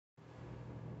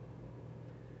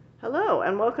Hello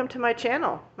and welcome to my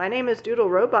channel. My name is Doodle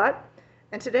Robot,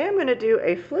 and today I'm going to do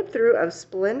a flip through of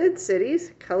Splendid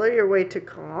Cities, Color Your Way to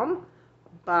Calm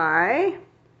by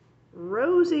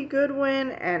Rosie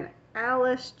Goodwin and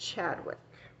Alice Chadwick.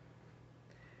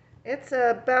 It's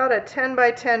about a 10 by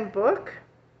 10 book.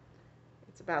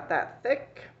 It's about that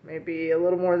thick, maybe a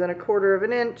little more than 1/4 of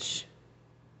an inch.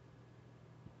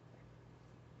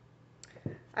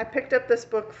 I picked up this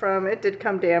book it did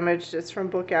come damaged, it's from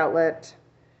Book Outlet.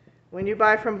 When you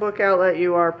buy from Book Outlet,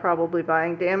 you are probably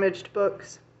buying damaged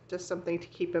books. Just something to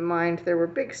keep in mind. There were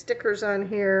big stickers on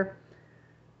here.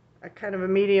 A kind of a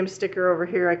medium sticker over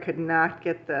here. I could not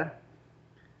get the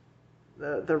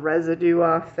residue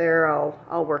off there.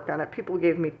 I'll work on it. People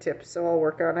gave me tips, so I'll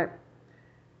work on it.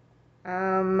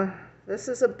 This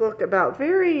is a book about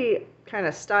very kind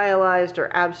of stylized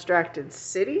or abstracted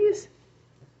cities.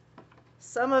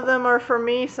 Some of them are for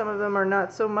me, some of them are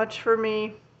not so much for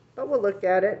me, but we'll look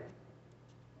at it.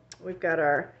 We've got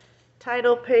our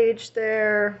title page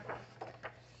there.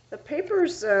 The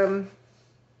paper's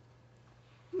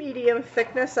medium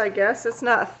thickness, I guess. It's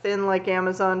not thin like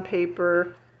Amazon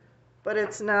paper, but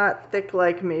it's not thick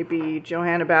like maybe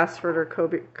Johanna Basford or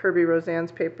Kirby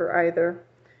Roseanne's paper either.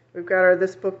 We've got our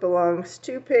This Book Belongs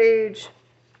To page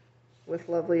with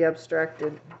lovely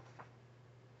abstracted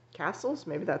castles.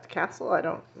 Maybe that's castle, I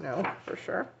don't know for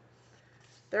sure.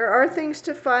 There are things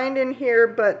to find in here,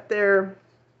 but they're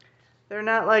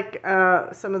not like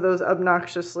some of those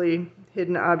obnoxiously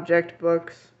hidden object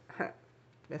books,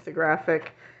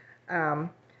 mythographic.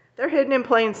 They're hidden in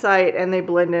plain sight, and they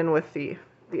blend in with the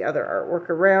other artwork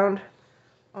around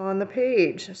on the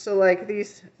page. So like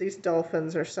these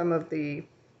dolphins are some of the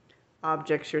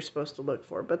objects you're supposed to look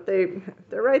for, but they're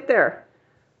right there.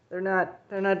 They're not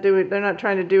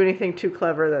trying to do anything too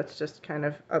clever that's just kind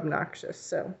of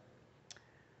obnoxious.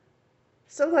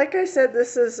 So like I said,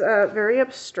 this is very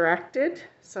abstracted,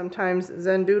 sometimes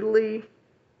Zendoodly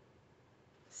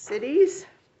cities,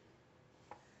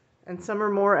 and some are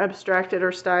more abstracted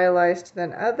or stylized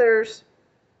than others.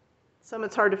 Some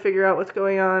it's hard to figure out what's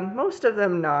going on, most of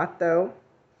them not though.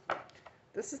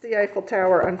 This is the Eiffel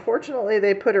Tower. Unfortunately,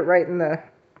 they put it right in the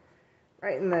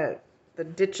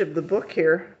ditch of the book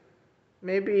here.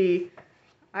 Maybe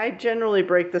I generally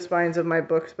break the spines of my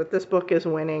books, but this book is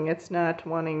winning. It's not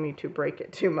wanting me to break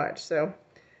it too much, so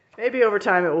maybe over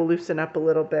time it will loosen up a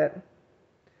little bit.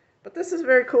 But this is a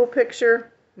very cool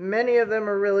picture. Many of them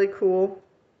are really cool.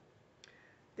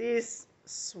 These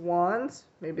swans,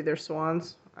 maybe they're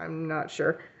swans, I'm not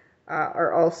sure,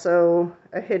 are also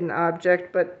a hidden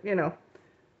object, but you know,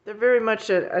 they're very much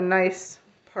a nice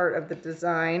part of the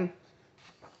design.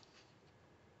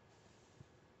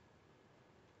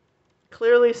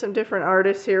 Clearly some different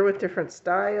artists here with different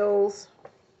styles.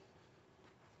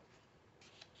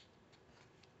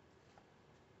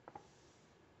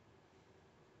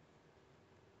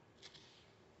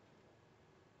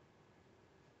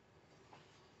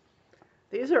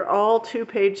 These are all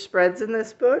 2-page spreads in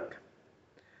this book.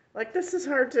 Like this is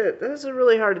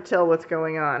really hard to tell what's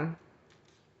going on.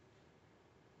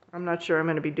 I'm not sure I'm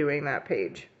going to be doing that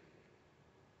page.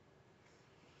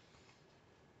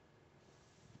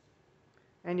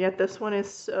 And yet this one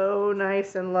is so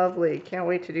nice and lovely. Can't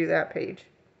wait to do that page.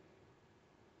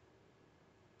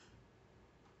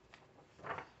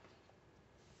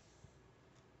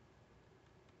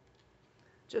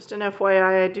 Just an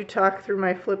FYI, I do talk through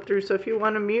my flip through, so if you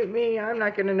want to mute me, I'm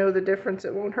not going to know the difference.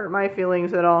 It won't hurt my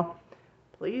feelings at all.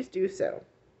 Please do so.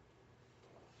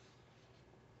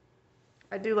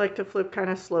 I do like to flip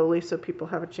kind of slowly so people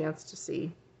have a chance to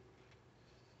see.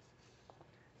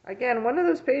 Again, one of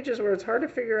those pages where it's hard to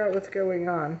figure out what's going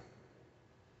on.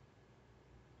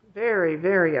 Very,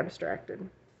 very abstracted.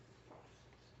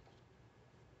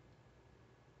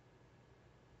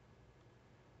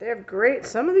 They have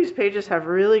some of these pages have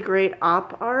really great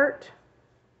optical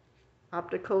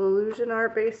illusion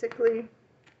art basically.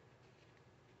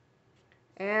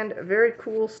 And a very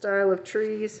cool style of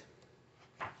trees.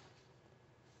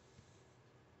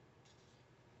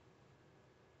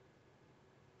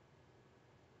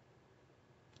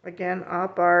 Again,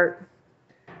 op art.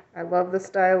 I love the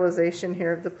stylization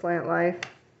here of the plant life.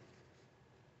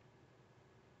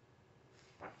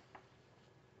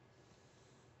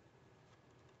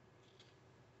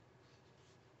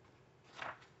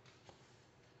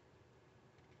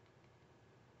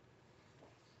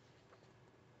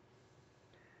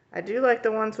 I do like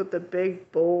the ones with the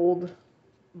big, bold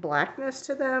blackness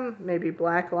to them. Maybe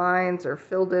black lines or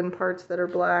filled in parts that are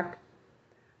black.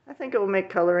 I think it will make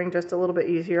coloring just a little bit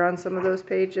easier on some of those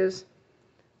pages.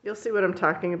 You'll see what I'm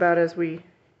talking about as we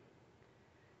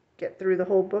get through the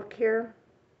whole book here.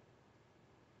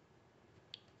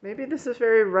 Maybe this is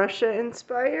very Russia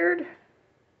inspired.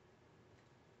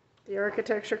 The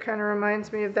architecture kind of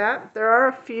reminds me of that. There are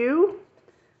a few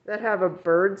that have a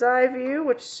bird's eye view,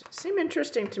 which seem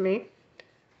interesting to me.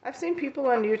 I've seen people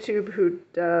on YouTube who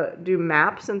do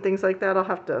maps and things like that. I'll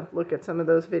have to look at some of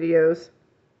those videos,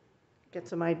 get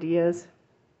some ideas.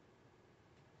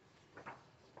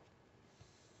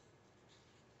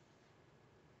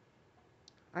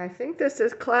 I think this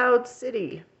is Cloud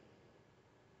City.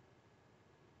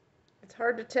 It's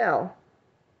hard to tell,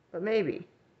 but maybe.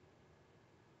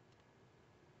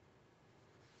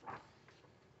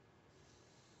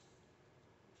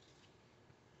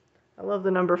 I love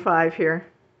the number 5 here.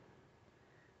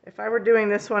 If I were doing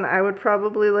this one, I would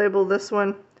probably label this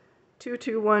one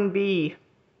 221B.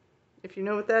 If you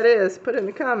know what that is, put it in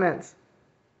the comments.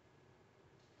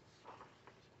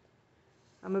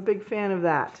 I'm a big fan of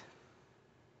that.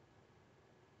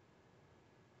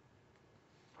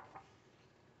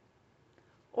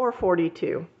 Or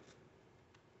 42.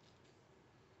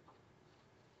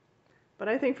 But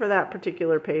I think for that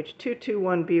particular page,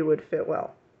 221B would fit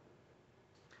well.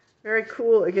 Very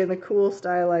cool. Again, the cool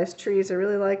stylized trees. I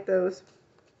really like those.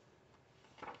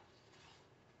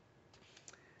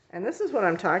 And this is what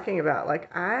I'm talking about.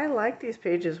 Like, I like these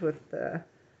pages with the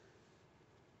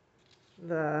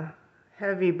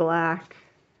heavy black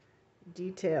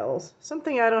details.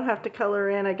 Something I don't have to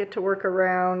color in. I get to work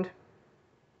around.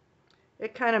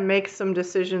 It kind of makes some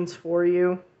decisions for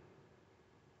you.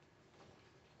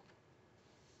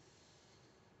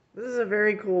 This is a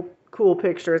very cool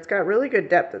picture. It's got really good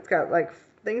depth. It's got like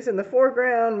things in the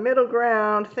foreground, middle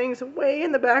ground, things way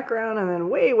in the background, and then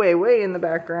way, way, way in the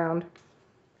background.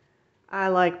 I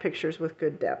like pictures with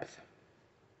good depth.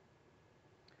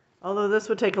 Although this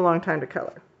would take a long time to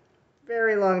color.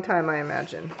 Very long time, I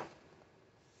imagine.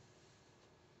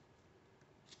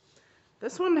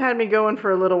 This one had me going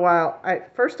for a little while.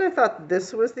 First I thought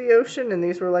this was the ocean and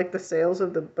these were like the sails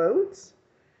of the boats.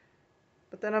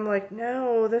 But then I'm like,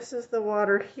 no, this is the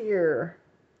water here.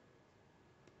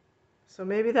 So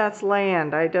maybe that's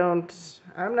land.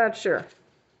 I'm not sure.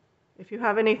 If you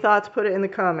have any thoughts, put it in the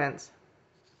comments.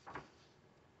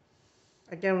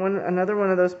 Again, another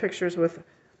one of those pictures with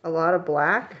a lot of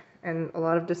black and a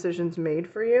lot of decisions made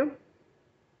for you.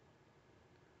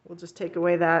 We'll just take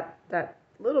away that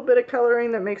little bit of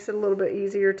coloring that makes it a little bit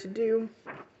easier to do.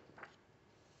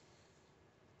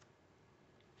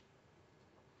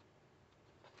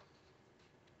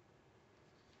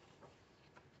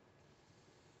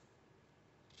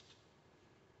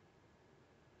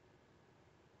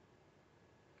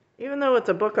 Even though it's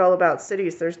a book all about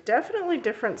cities, there's definitely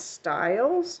different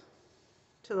styles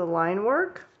to the line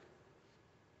work.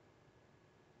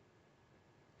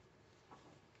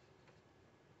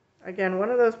 Again, one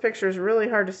of those pictures, really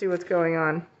hard to see what's going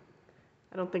on.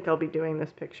 I don't think I'll be doing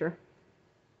this picture.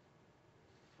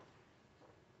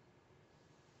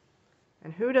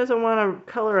 And who doesn't want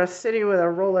to color a city with a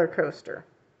roller coaster?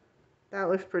 That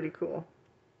looks pretty cool.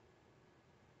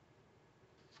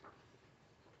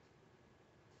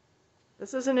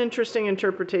 This is an interesting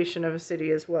interpretation of a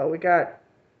city as well. We got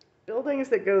buildings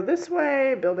that go this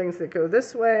way, buildings that go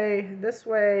this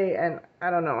way, and I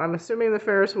don't know. I'm assuming the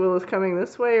Ferris wheel is coming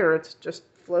this way or it's just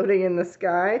floating in the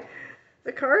sky.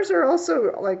 The cars are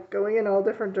also like going in all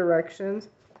different directions.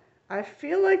 I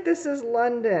feel like this is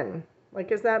London.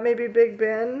 Like, is that maybe Big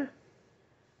Ben?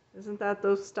 Isn't that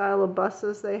those style of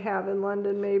buses they have in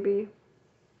London maybe?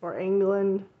 Or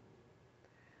England?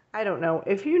 I don't know.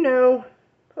 If you know,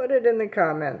 put it in the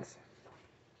comments.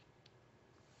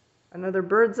 Another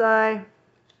bird's eye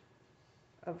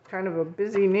of kind of a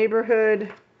busy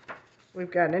neighborhood.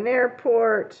 We've got an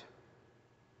airport,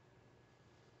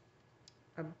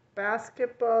 a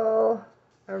basketball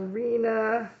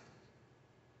arena,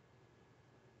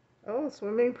 oh,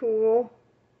 swimming pool.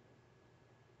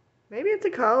 Maybe it's a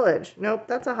college. Nope,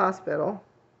 that's a hospital.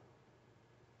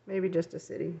 Maybe just a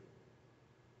city.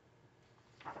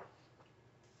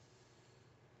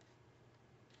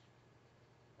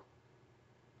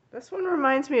 This one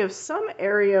reminds me of some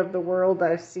area of the world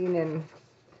I've seen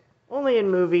only in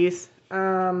movies.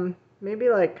 Maybe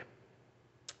like,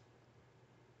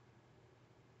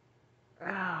 oh,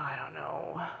 I don't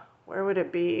know. Where would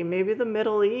it be? Maybe the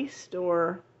Middle East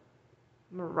or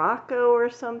Morocco or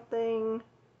something.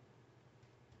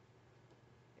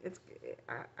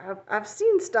 I've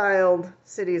seen styled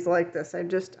cities like this.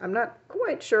 I'm not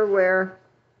quite sure where.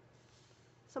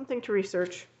 Something to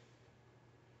research.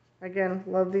 Again,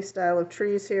 love these style of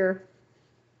trees here.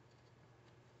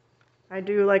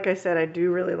 Like I said, I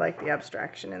do really like the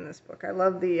abstraction in this book. I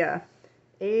love the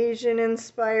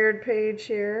Asian-inspired page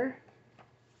here.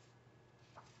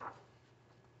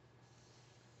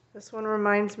 This one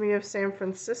reminds me of San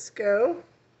Francisco.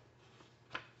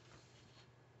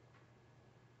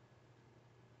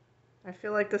 I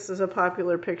feel like this is a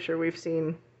popular picture we've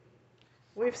seen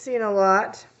a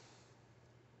lot.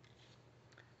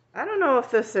 I don't know if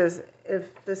this is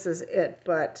it,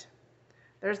 but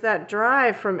there's that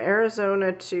drive from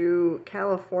Arizona to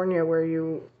California where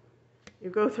you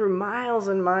go through miles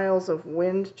and miles of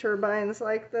wind turbines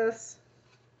like this.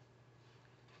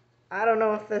 I don't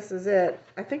know if this is it.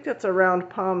 I think that's around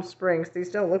Palm Springs. These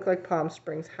don't look like Palm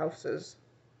Springs houses.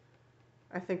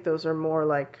 I think those are more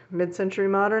like mid-century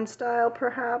modern style,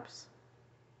 perhaps.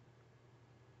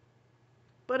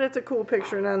 But it's a cool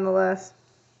picture nonetheless.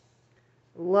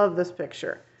 Love this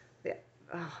picture.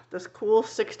 This cool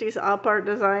 60s op art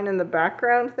design in the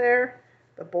background there.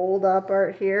 The bold op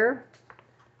art here.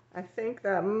 I think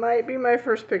that might be my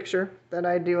first picture that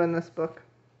I do in this book.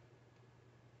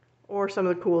 Or some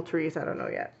of the cool trees, I don't know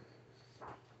yet.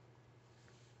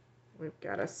 We've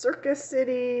got a circus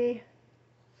city.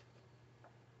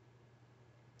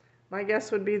 My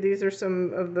guess would be these are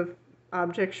some of the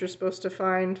objects you're supposed to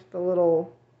find. The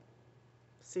little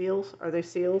seals. Are they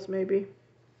seals, maybe?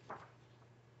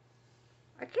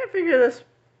 I can't figure this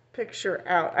picture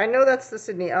out. I know that's the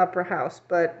Sydney Opera House,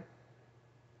 but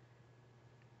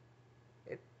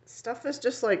stuff is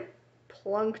just like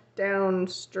plunked down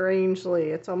strangely.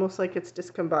 It's almost like it's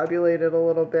discombobulated a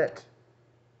little bit.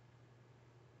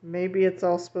 Maybe it's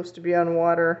all supposed to be on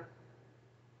water.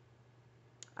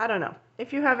 I don't know.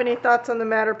 If you have any thoughts on the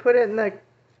matter, put it in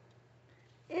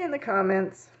the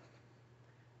comments.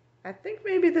 I think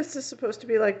maybe this is supposed to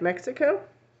be like Mexico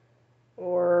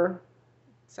or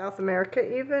South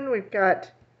America even. We've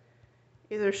got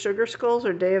either Sugar Skulls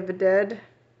or Day of the Dead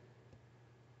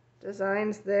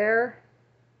designs there.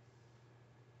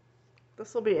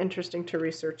 This will be interesting to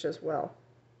research as well.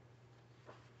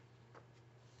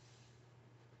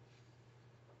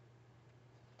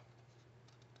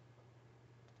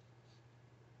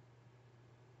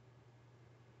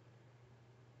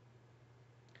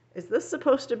 Is this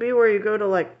supposed to be where you go to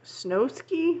like snow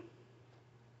ski?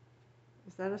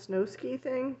 Is that a snow ski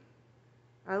thing?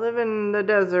 I live in the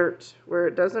desert where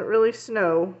it doesn't really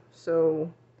snow,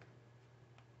 so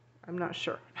I'm not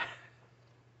sure.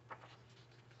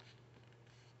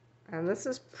 And this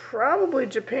is probably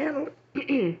Japan.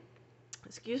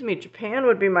 Excuse me, Japan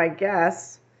would be my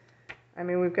guess. I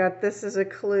mean, we've got this as a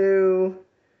clue.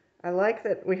 I like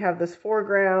that we have this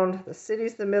foreground. The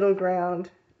city's the middle ground.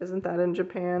 Isn't that in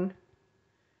Japan?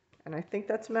 And I think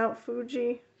that's Mount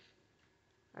Fuji.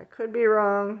 I could be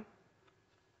wrong.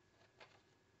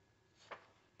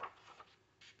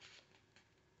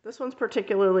 This one's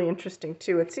particularly interesting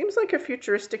too. It seems like a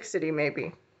futuristic city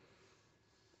maybe.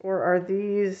 Or are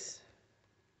these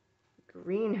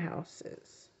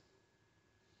greenhouses?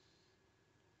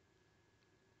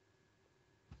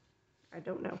 I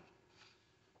don't know.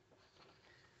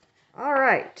 All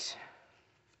right.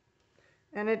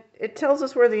 And it tells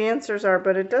us where the answers are,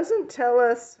 but it doesn't tell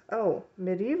us, oh,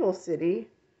 medieval city,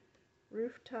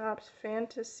 rooftops,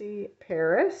 fantasy,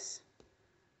 Paris,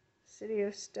 city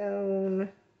of stone.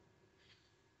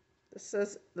 This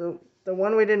says, the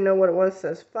one we didn't know what it was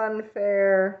says fun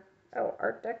fair. Oh,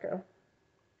 Art Deco.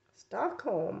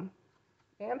 Stockholm,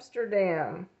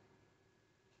 Amsterdam,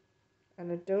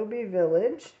 an Adobe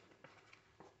village.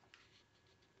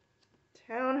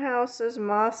 Townhouses,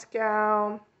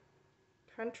 Moscow,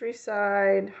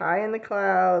 countryside, high in the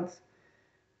clouds,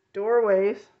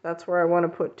 doorways, that's where I want to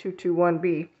put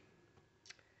 221B.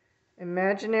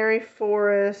 Imaginary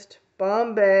forest,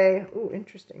 Bombay, ooh,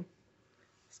 interesting.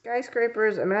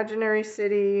 Skyscrapers, imaginary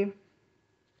city,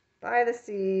 by the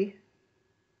sea,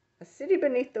 a city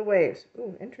beneath the waves,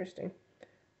 ooh, interesting.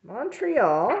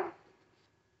 Montreal,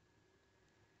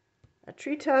 a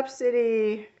treetop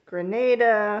city,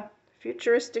 Grenada,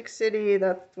 futuristic city,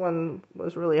 that one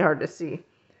was really hard to see.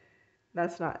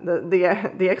 That's not,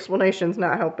 the explanation's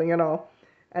not helping at all.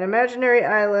 An imaginary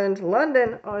island,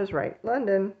 London, oh, I was right,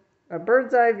 London, a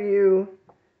bird's eye view,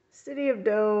 city of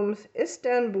domes,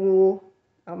 Istanbul,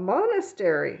 a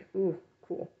monastery, ooh,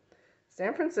 cool.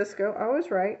 San Francisco, I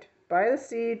was right, by the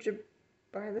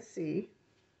sea,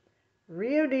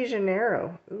 Rio de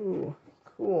Janeiro, ooh,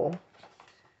 cool.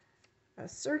 A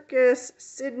circus,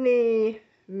 Sydney,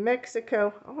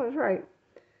 Mexico, oh, I was right.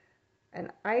 An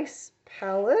ice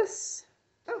palace,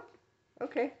 oh,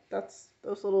 okay, that's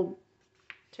those little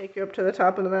take you up to the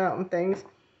top of the mountain things.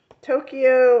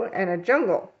 Tokyo, and a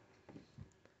jungle.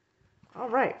 All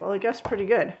right, well, I guess pretty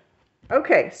good.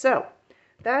 Okay, so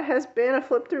that has been a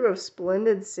flip through of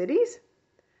Splendid Cities.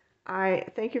 I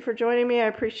thank you for joining me. I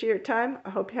appreciate your time. I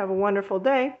hope you have a wonderful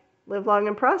day. Live long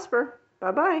and prosper.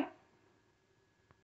 Bye-bye.